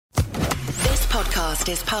podcast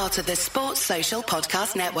is part of the Sports Social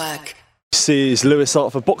Podcast Network. This is Lewis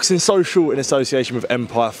Art for Boxing Social in association with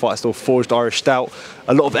Empire Fight Store Forged Irish Stout.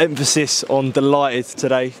 A lot of emphasis on delighted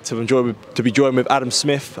today to be joined with Adam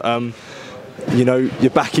Smith. You know, you're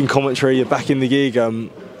back in commentary, you're back in the gig.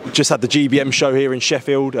 Just had the GBM show here in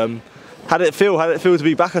Sheffield. How did it feel? How did it feel to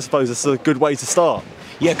be back? I suppose it's a good way to start.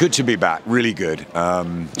 Yeah, good to be back, really good.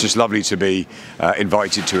 Just lovely to be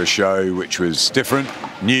invited to a show which was different,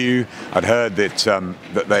 new. I'd heard that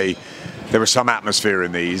there was some atmosphere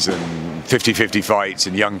in these and 50-50 fights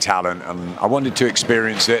and young talent, and I wanted to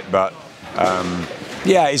experience it, but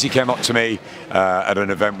yeah, Izzy came up to me at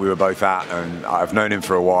an event we were both at, and I've known him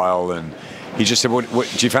for a while, and he just said, what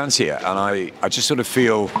do you fancy it? And I just sort of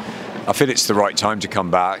feel it's the right time to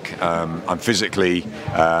come back. I'm physically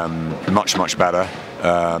much better.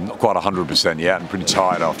 Not quite 100% yet. I'm pretty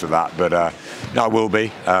tired after that, but no, I will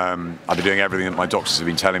be. I've been doing everything that my doctors have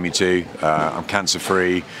been telling me to. I'm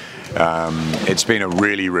cancer-free. It's been a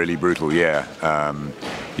really brutal year.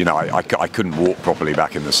 You know, I couldn't walk properly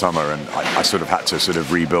back in the summer, and I sort of had to sort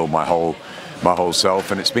of rebuild my whole self,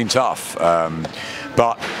 and it's been tough.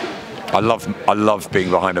 But I love being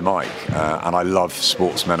behind a mic, and I love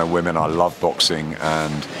sportsmen and women. I love boxing,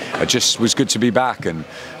 and it just was good to be back, and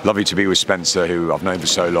lovely to be with Spencer, who I've known for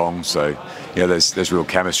so long. So, you know, there's real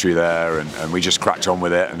chemistry there, and we just cracked on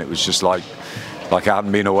with it, and it was just like I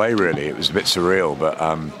hadn't been away really. It was a bit surreal,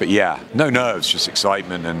 but yeah, no nerves, just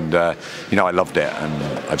excitement, and you know, I loved it,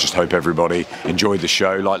 and I just hope everybody enjoyed the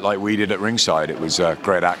show like we did at ringside. It was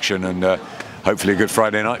great action, and hopefully a good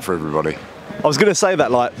Friday night for everybody. I was going to say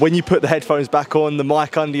that, like, when you put the headphones back on, the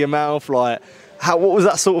mic under your mouth, like, what was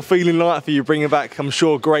that sort of feeling like for you, bringing back, I'm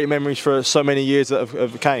sure, great memories for so many years that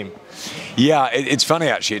have came? Yeah, it's funny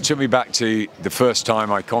actually. It took me back to the first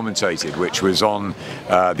time I commentated, which was on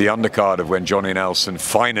the undercard of when Johnny Nelson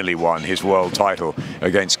finally won his world title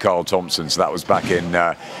against Carl Thompson. So that was back in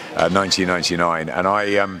 1999,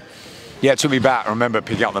 and yeah, it took me back. I remember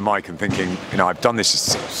picking up the mic and thinking, you know, I've done this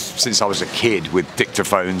since I was a kid with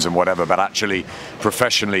dictaphones and whatever, but actually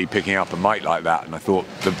professionally picking up a mic like that, and I thought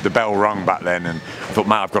the bell rung back then, and I thought,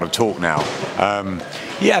 man, I've got to talk now.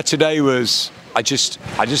 Yeah, today was, I just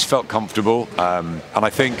felt comfortable, and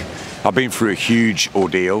I think I've been through a huge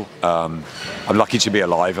ordeal. I'm lucky to be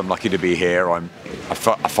alive. I'm lucky to be here. I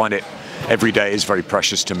find it every day is very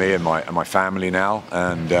precious to me and my family now,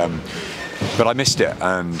 and but I missed it,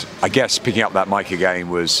 and I guess picking up that mic again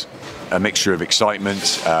was a mixture of excitement,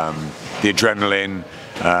 the adrenaline,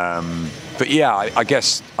 but yeah, I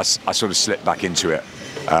guess I sort of slipped back into it.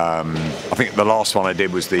 I think the last one I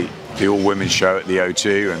did was the all-women's show at the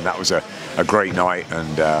O2, and that was a great night,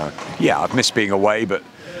 and yeah, I've missed being away, but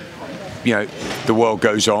you know, the world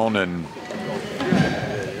goes on, and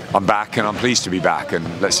I'm back, and I'm pleased to be back,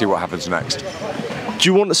 and let's see what happens next. Do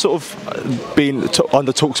you want to sort of being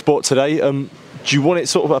under TalkSport today? Do you want it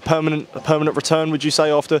sort of a permanent return? Would you say,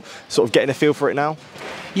 after sort of getting a feel for it now?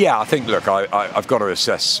 Yeah, I think. Look, I've got to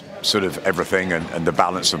assess sort of everything and the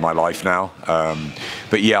balance of my life now.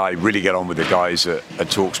 But yeah, I really get on with the guys at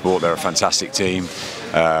TalkSport. They're a fantastic team.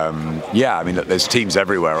 Yeah, I mean, look, there's teams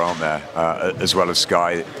everywhere, aren't there? As well as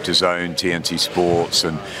Sky, DAZN, TNT Sports,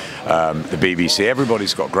 and the BBC.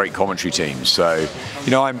 Everybody's got great commentary teams. So,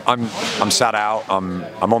 you know, I'm sat out.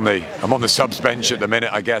 I'm on the subs bench at the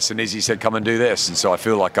minute, I guess. And Izzy said, "Come and do this," and so I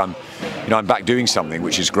feel like I'm back doing something,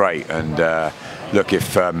 which is great. And look,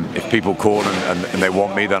 if people call and they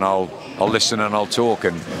want me, then I'll listen and I'll talk,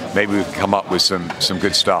 and maybe we can come up with some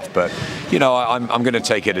good stuff. But you know, I'm going to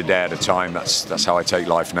take it a day at a time. That's how I take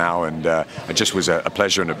life now. And it just was a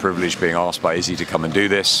pleasure and a privilege being asked by Izzy to come and do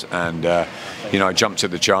this. And you know, I jumped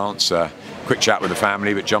at the chance. Quick chat with the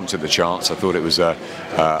family, but jumped at the chance. I thought it was a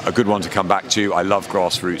good one to come back to. I love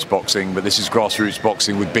grassroots boxing, but this is grassroots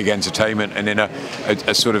boxing with big entertainment and in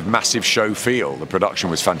a sort of massive show feel. The production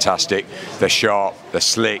was fantastic. They're sharp, they're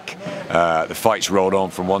slick. The fights rolled on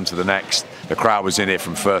from one to the next. The crowd was in it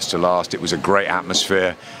from first to last. It was a great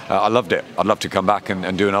atmosphere. I loved it. I'd love to come back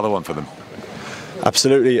and do another one for them.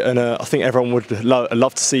 Absolutely, and I think everyone would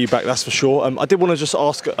love to see you back, that's for sure. I did want to just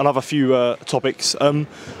ask another few topics.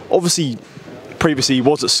 Obviously, previously you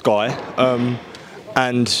was at Sky,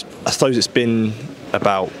 and I suppose it's been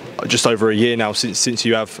about just over a year now since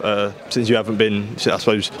you haven't been. I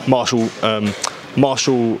suppose Marshall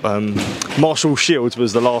Shields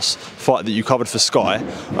was the last fight that you covered for Sky.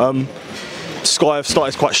 Sky have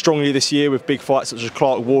started quite strongly this year with big fights such as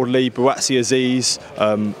Clark Wardley, Buatsi Aziz,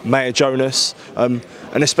 Mayer Jonas, and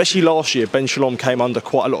especially last year Ben Shalom came under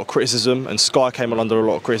quite a lot of criticism and Sky came under a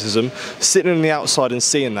lot of criticism. Sitting on the outside and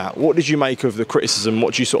seeing that, what did you make of the criticism?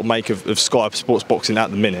 What do you sort of make of Sky Sports Boxing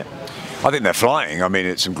at the minute? I think they're flying. I mean,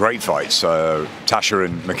 it's some great fights. Tasha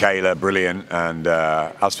and Michaela, brilliant, and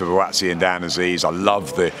as for Buatsi and Dan Aziz, I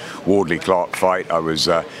love the Wardley-Clark fight. I was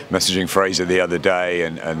messaging Fraser the other day,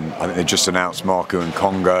 and I think they just announced Marco and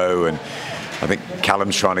Congo, and I think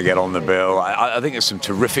Callum's trying to get on the bill. I think it's some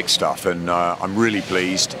terrific stuff, and I'm really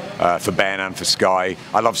pleased for Ben and for Sky.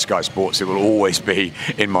 I love Sky Sports. It will always be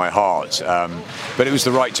in my heart. But it was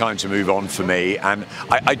the right time to move on for me, and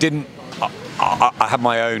I had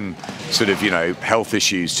my own sort of, health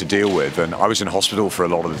issues to deal with, and I was in hospital for a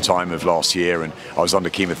lot of the time of last year, and I was under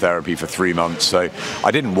chemotherapy for 3 months, so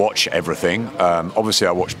I didn't watch everything. Obviously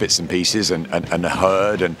I watched bits and pieces and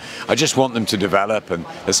heard, and I just want them to develop, and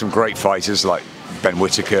there's some great fighters like Ben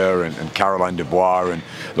Whittaker and Caroline Dubois and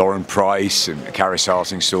Lauren Price and Karis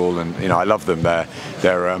Hartingstall, and I love them.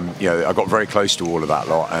 They're I got very close to all of that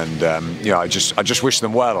lot, and I just wish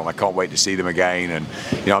them well, and I can't wait to see them again. And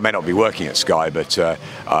I may not be working at Sky, but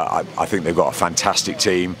I think they've got a fantastic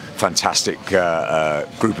team, fantastic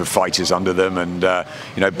group of fighters under them, and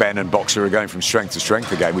Ben and Boxer are going from strength to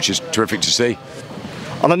strength again, which is terrific to see.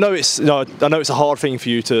 And I know it's a hard thing for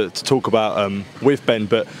you to talk about with Ben,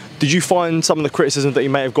 but did you find some of the criticism that he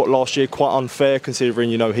may have got last year quite unfair,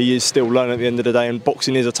 considering he is still learning at the end of the day, and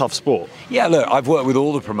boxing is a tough sport? Yeah, look, I've worked with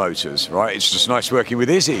all the promoters, right? It's just nice working with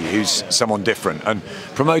Izzy, who's someone different, and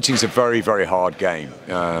promoting's a very, very hard game.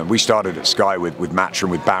 We started at Sky with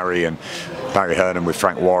Matchroom, with Barry Hearn, with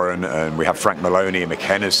Frank Warren, and we have Frank Maloney and Mick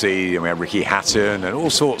Hennessy, and we have Ricky Hatton, and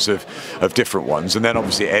all sorts of different ones. And then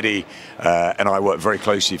obviously Eddie and I worked very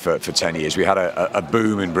closely for 10 years. We had a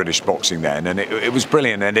boom in British boxing then, and it was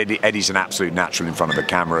brilliant. And Eddie's an absolute natural in front of the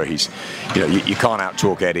camera. He's, you can't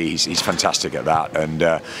out-talk Eddie. He's fantastic at that.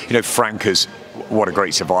 And Frank is, what a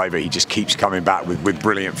great survivor. He just keeps coming back with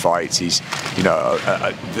brilliant fights. He's,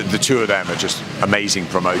 the two of them are just amazing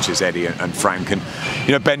promoters, Eddie and Frank.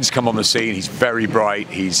 And Ben's come on the scene. He's very bright.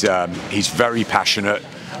 He's very passionate.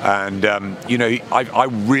 And I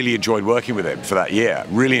really enjoyed working with him for that year.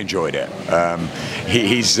 Really enjoyed it.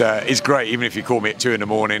 He's great. Even if you call me at 2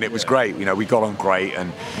 a.m, it was great. We got on great,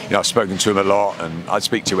 and I've spoken to him a lot, and I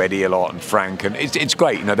speak to Eddie a lot and Frank, and it's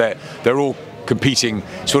great. They're all competing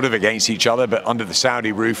sort of against each other, but under the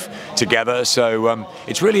Saudi roof together. So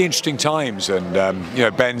it's really interesting times, and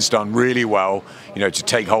Ben's done really well, to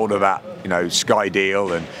take hold of that, Sky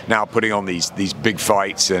deal, and now putting on these big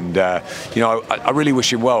fights. And I really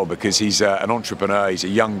wish him well, because he's an entrepreneur. He's a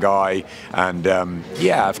young guy, and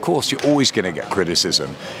of course you're always going to get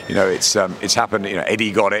criticism. It's happened.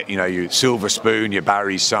 Eddie got it. You Silver Spoon, you're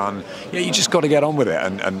Barry's son. You just got to get on with it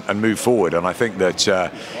and move forward. And I think that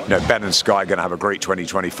Ben and Sky are going to have a great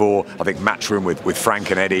 2024. I think Matchroom with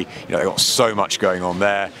Frank and Eddie, they've got so much going on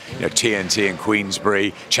there. TNT and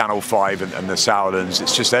Queensbury, Channel 5 and the Sauerlands.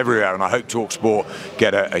 It's just everywhere, and I hope TalkSport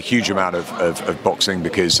get a huge amount of boxing,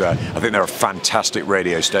 because I think they're a fantastic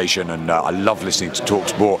radio station, and I love listening to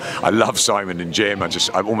TalkSport. I love Simon and Jim. I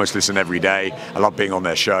almost listen every day. I love being on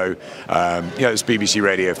their show. It's BBC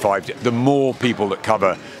Radio 5. The more people that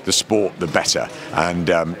cover the sport, the better. And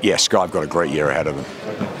Sky have got a great year ahead of them.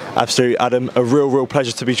 Absolutely, Adam. A real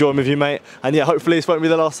pleasure to be joined with you, mate. And hopefully this won't be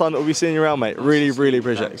the last time that we'll be seeing you around, mate. Really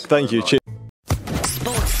appreciate it. Thank you. Cheers.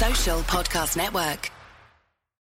 Sports Social Podcast Network.